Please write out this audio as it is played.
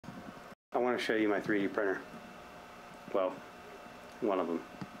I want to show you my 3D printer. Well, one of them.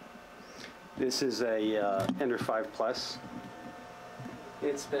 This is a Ender 5 Plus.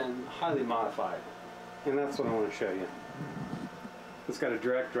 It's been highly modified, and that's what I want to show you. It's got a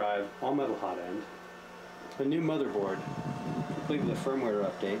direct drive, all metal hot end, a new motherboard, complete with a firmware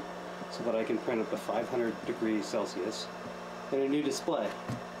update, so that I can print up to 500 degrees Celsius, and a new display.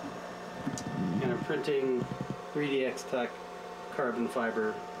 And I'm printing 3DX Tech carbon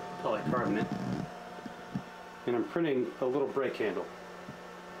fiber polycarbonate, and I'm printing a little brake handle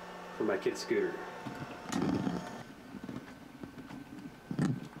for my kid's scooter.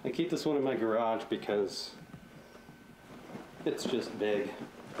 I keep this one in my garage because it's just big.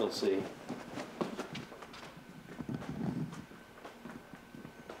 You'll see.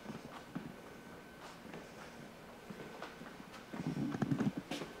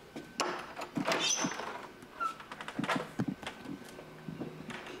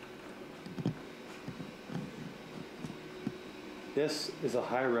 This is a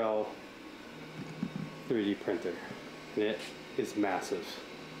high-rel 3D printer, and it is massive.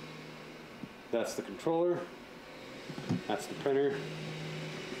 That's the controller, that's the printer.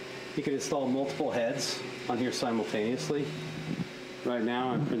 You can install multiple heads on here simultaneously. Right now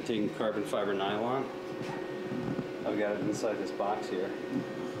I'm printing carbon fiber nylon. I've got it inside this box here.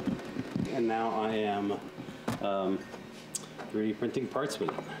 And now I am 3D printing parts with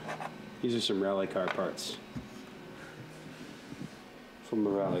it. These are some rally car parts. From a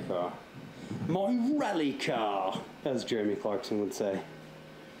rally car. My rally car, as Jeremy Clarkson would say.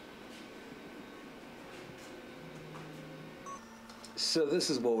 So this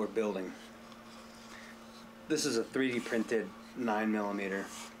is what we're building. This is a 3D printed 9mm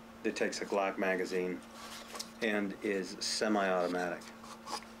that takes a Glock magazine and is semi-automatic.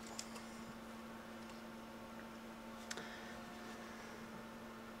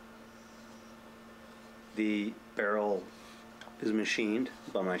 The barrel is machined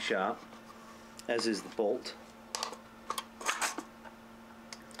by my shop, as is the bolt,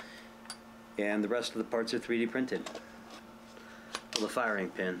 and the rest of the parts are 3D printed. Well, the firing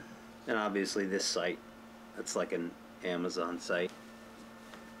pin, and obviously this sight, that's like an Amazon site.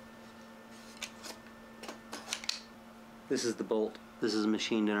 This is the bolt. This is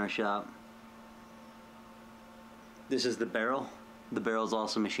machined in our shop. This is the barrel. The barrel is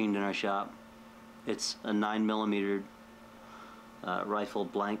also machined in our shop. It's a 9mm rifle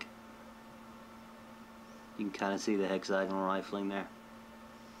blank. You can kind of see the hexagonal rifling there.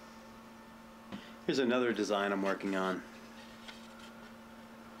 Here's another design I'm working on.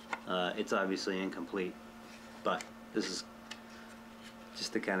 It's obviously incomplete, but this is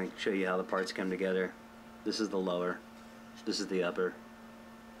just to kind of show you how the parts come together. This is the lower, this is the upper,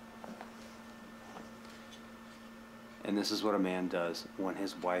 and this is what a man does when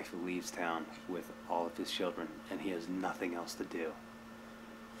his wife leaves town with all of his children and he has nothing else to do.